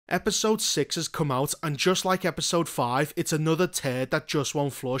Episode 6 has come out, and just like episode 5, it's another turd that just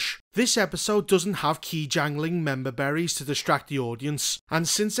won't flush. This episode doesn't have key jangling member berries to distract the audience, and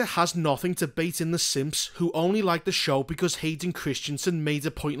since it has nothing to bait in the simps who only like the show because Hayden Christensen made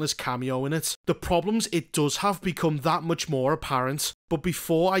a pointless cameo in it, the problems it does have become that much more apparent. But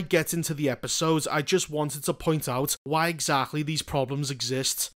before I get into the episodes, I just wanted to point out why exactly these problems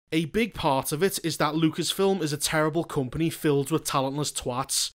exist. A big part of it is that Lucasfilm is a terrible company filled with talentless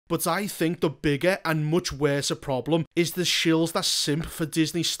twats, but I think the bigger and much worse problem is the shills that simp for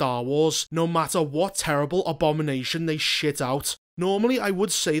Disney Star Wars, no matter what terrible abomination they shit out. Normally I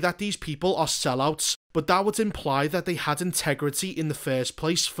would say that these people are sellouts, but that would imply that they had integrity in the first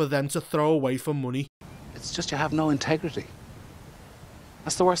place for them to throw away for money. It's just you have no integrity.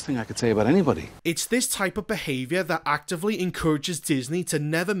 That's the worst thing I could say about anybody. It's this type of behaviour that actively encourages Disney to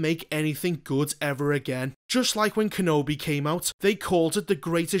never make anything good ever again. Just like when Kenobi came out, they called it the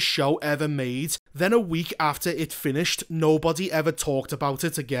greatest show ever made, then a week after it finished, nobody ever talked about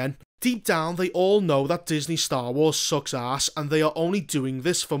it again. Deep down, they all know that Disney Star Wars sucks ass and they are only doing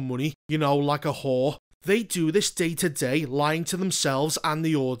this for money, you know, like a whore. They do this day to day, lying to themselves and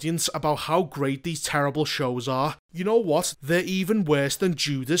the audience about how great these terrible shows are. You know what? They're even worse than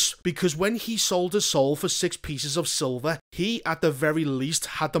Judas, because when he sold his soul for 6 pieces of silver, he, at the very least,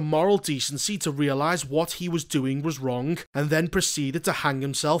 had the moral decency to realise what he was doing was wrong, and then proceeded to hang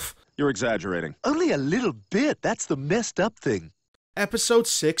himself. You're exaggerating. Only a little bit, that's the messed up thing. Episode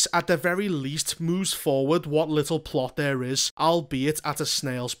 6, at the very least, moves forward what little plot there is, albeit at a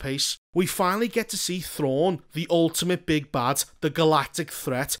snail's pace. We finally get to see Thrawn, the ultimate big bad, the galactic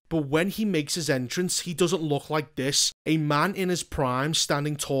threat, but when he makes his entrance, he doesn't look like this, a man in his prime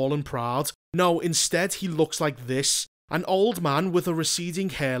standing tall and proud. No, instead he looks like this. An old man with a receding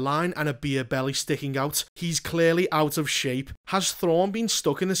hairline and a beer belly sticking out. He's clearly out of shape. Has Thrawn been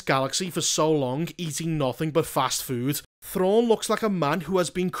stuck in this galaxy for so long, eating nothing but fast food? Thrawn looks like a man who has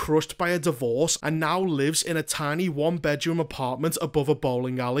been crushed by a divorce and now lives in a tiny one-bedroom apartment above a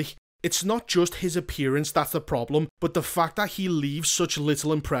bowling alley. It's not just his appearance that's the problem, but the fact that he leaves such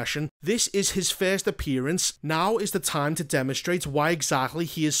little impression. This is his first appearance. Now is the time to demonstrate why exactly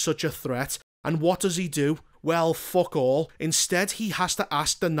he is such a threat. And what does he do? Well, fuck all. Instead, he has to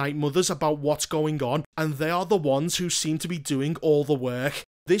ask the Night Mothers about what's going on, and they are the ones who seem to be doing all the work.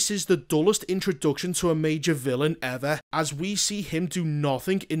 This is the dullest introduction to a major villain ever, as we see him do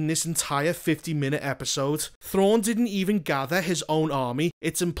nothing in this entire 50-minute episode. Thrawn didn't even gather his own army.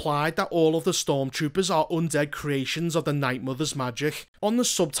 It's implied that all of the stormtroopers are undead creations of the Night Mother's magic. On the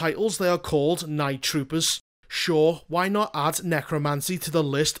subtitles, they are called Night Troopers. Sure, why not add necromancy to the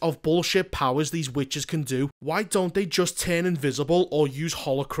list of bullshit powers these witches can do? Why don't they just turn invisible or use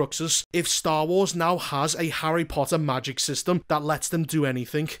holocruxes if Star Wars now has a Harry Potter magic system that lets them do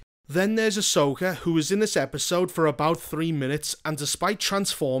anything? Then there's Ahsoka, who is in this episode for about 3 minutes, and despite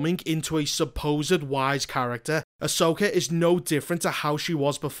transforming into a supposed wise character, Ahsoka is no different to how she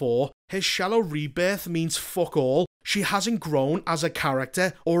was before. Her shallow rebirth means fuck all. She hasn't grown as a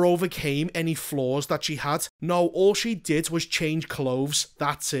character or overcame any flaws that she had. No, all she did was change clothes,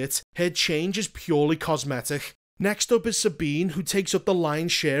 that's it. Her change is purely cosmetic. Next up is Sabine, who takes up the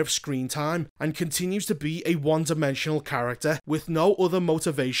lion's share of screen time and continues to be a one-dimensional character with no other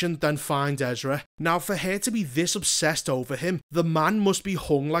motivation than find Ezra. Now, for her to be this obsessed over him, the man must be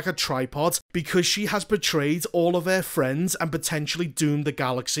hung like a tripod because she has betrayed all of her friends and potentially doomed the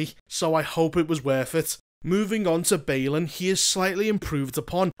galaxy, so I hope it was worth it. Moving on to Baylan, he is slightly improved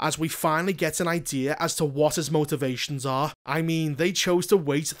upon as we finally get an idea as to what his motivations are. I mean, they chose to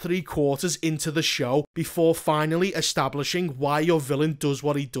wait 3/4 into the show before finally establishing why your villain does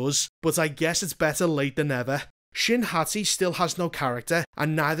what he does, but I guess it's better late than never. Shin Hati still has no character,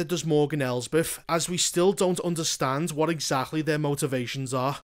 and neither does Morgan Elsbeth, as we still don't understand what exactly their motivations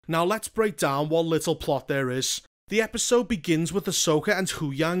are. Now let's break down what little plot there is. The episode begins with Ahsoka and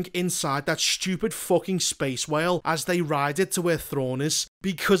Huyang inside that stupid fucking space whale as they ride it to where Thrawn is,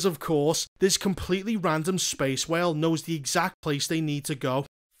 because of course, this completely random space whale knows the exact place they need to go.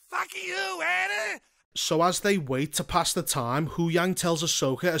 Fuck you, Anna! So as they wait to pass the time, Huyang tells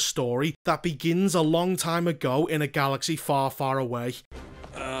Ahsoka a story that begins a long time ago in a galaxy far, far away.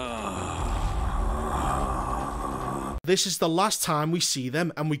 This is the last time we see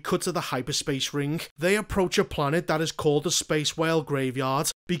them, and we cut to the hyperspace ring. They approach a planet that is called the Space Whale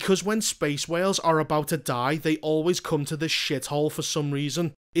Graveyard, because when space whales are about to die, they always come to this shithole for some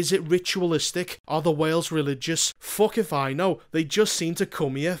reason. Is it ritualistic? Are the whales religious? Fuck if I know, they just seem to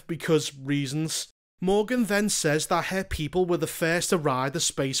come here because reasons. Morgan then says that her people were the first to ride the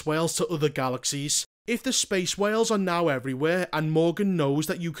space whales to other galaxies. If the space whales are now everywhere and Morgan knows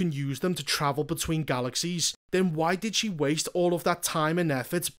that you can use them to travel between galaxies, then why did she waste all of that time and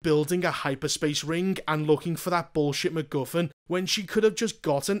effort building a hyperspace ring and looking for that bullshit MacGuffin when she could have just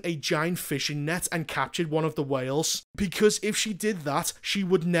gotten a giant fishing net and captured one of the whales? Because if she did that, she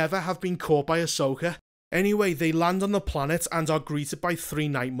would never have been caught by Ahsoka. Anyway, they land on the planet and are greeted by 3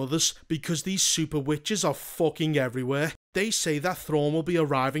 Night Mothers because these super witches are fucking everywhere. They say that Thrawn will be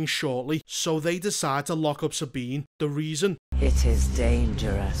arriving shortly, so they decide to lock up Sabine. The reason? It is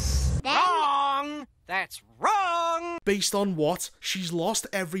dangerous. Wrong! That's wrong! Based on what? She's lost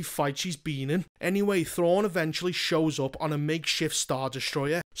every fight she's been in. Anyway, Thrawn eventually shows up on a makeshift Star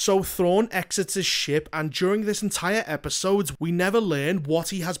Destroyer. So Thrawn exits his ship, and during this entire episode, we never learn what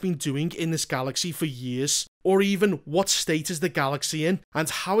he has been doing in this galaxy for years. Or even what state is the galaxy in, and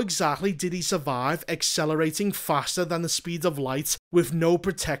how exactly did he survive accelerating faster than the speed of light with no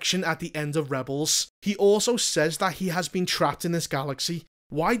protection at the end of Rebels. He also says that he has been trapped in this galaxy.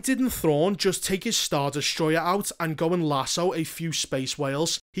 Why didn't Thrawn just take his Star Destroyer out and go and lasso a few space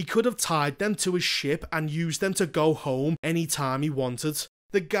whales? He could have tied them to his ship and used them to go home anytime he wanted.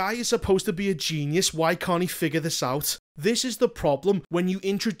 The guy is supposed to be a genius, why can't he figure this out? This is the problem when you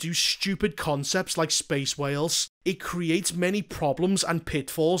introduce stupid concepts like space whales. It creates many problems and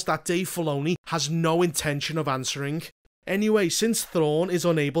pitfalls that Dave Filoni has no intention of answering. Anyway, since Thrawn is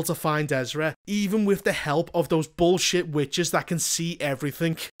unable to find Ezra, even with the help of those bullshit witches that can see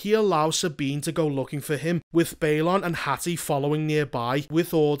everything, he allows Sabine to go looking for him, with Balon and Hattie following nearby,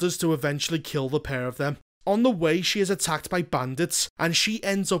 with orders to eventually kill the pair of them. On the way, she is attacked by bandits, and she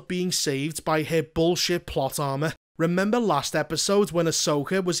ends up being saved by her bullshit plot armor. Remember last episode when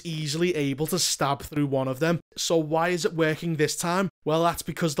Ahsoka was easily able to stab through one of them? So why is it working this time? Well, that's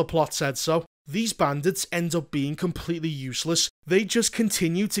because the plot said so. These bandits end up being completely useless. They just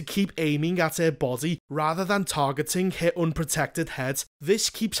continue to keep aiming at her body rather than targeting her unprotected head. This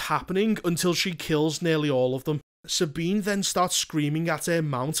keeps happening until she kills nearly all of them. Sabine then starts screaming at her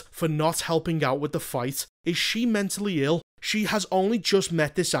mount for not helping out with the fight. Is she mentally ill? She has only just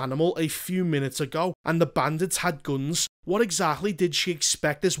met this animal a few minutes ago, and the bandits had guns. What exactly did she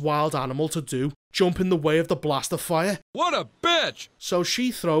expect this wild animal to do? Jump in the way of the blaster fire? What a bitch! So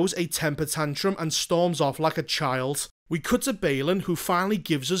she throws a temper tantrum and storms off like a child. We cut to Balon, who finally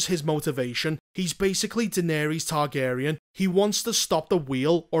gives us his motivation. He's basically Daenerys Targaryen. He wants to stop the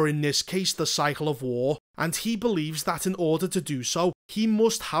wheel, or in this case, the cycle of war, and he believes that in order to do so, he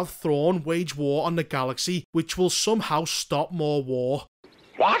must have Thrawn wage war on the galaxy, which will somehow stop more war.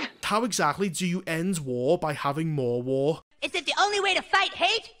 What? How exactly do you end war by having more war? Is that the only way to fight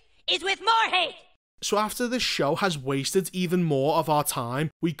hate? Is with more hate! So after this show has wasted even more of our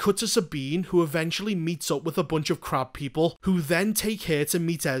time, we cut to Sabine, who eventually meets up with a bunch of crab people, who then take her to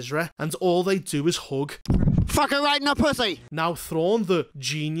meet Ezra, and all they do is hug. Fuck her right in the pussy! Now Thrawn, the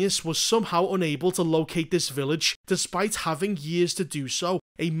genius, was somehow unable to locate this village, despite having years to do so,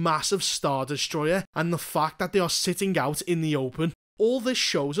 a massive Star Destroyer, and the fact that they are sitting out in the open. All this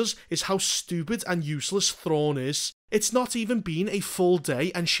shows us is how stupid and useless Thrawn is. It's not even been a full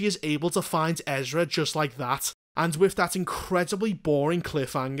day and she is able to find Ezra just like that. And with that incredibly boring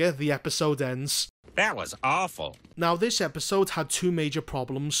cliffhanger, the episode ends. That was awful. Now this episode had 2 major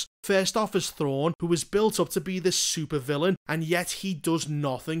problems. First off is Thrawn, who is built up to be this super villain, and yet he does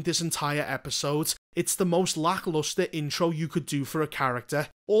nothing this entire episode. It's the most lackluster intro you could do for a character.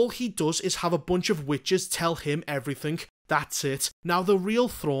 All he does is have a bunch of witches tell him everything. That's it. Now the real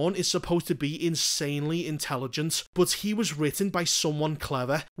Thrawn is supposed to be insanely intelligent, but he was written by someone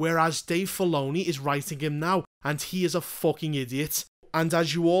clever, whereas Dave Filoni is writing him now, and he is a fucking idiot. And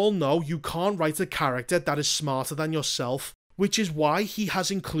as you all know, you can't write a character that is smarter than yourself, which is why he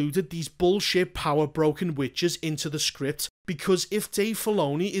has included these bullshit power-broken witches into the script, because if Dave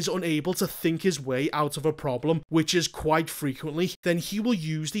Filoni is unable to think his way out of a problem, which is quite frequently, then he will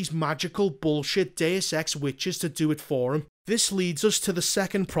use these magical bullshit Deus Ex witches to do it for him. This leads us to the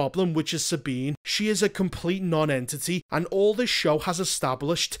second problem, which is Sabine. She is a complete non-entity, and all this show has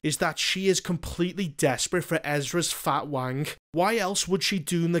established is that she is completely desperate for Ezra's fat wang. Why else would she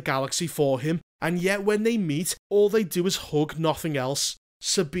doom the galaxy for him? And yet when they meet, all they do is hug, nothing else.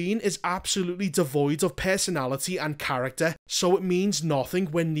 Sabine is absolutely devoid of personality and character, so it means nothing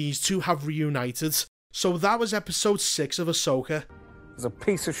when these two have reunited. So that was episode 6 of Ahsoka. It's a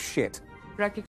piece of shit.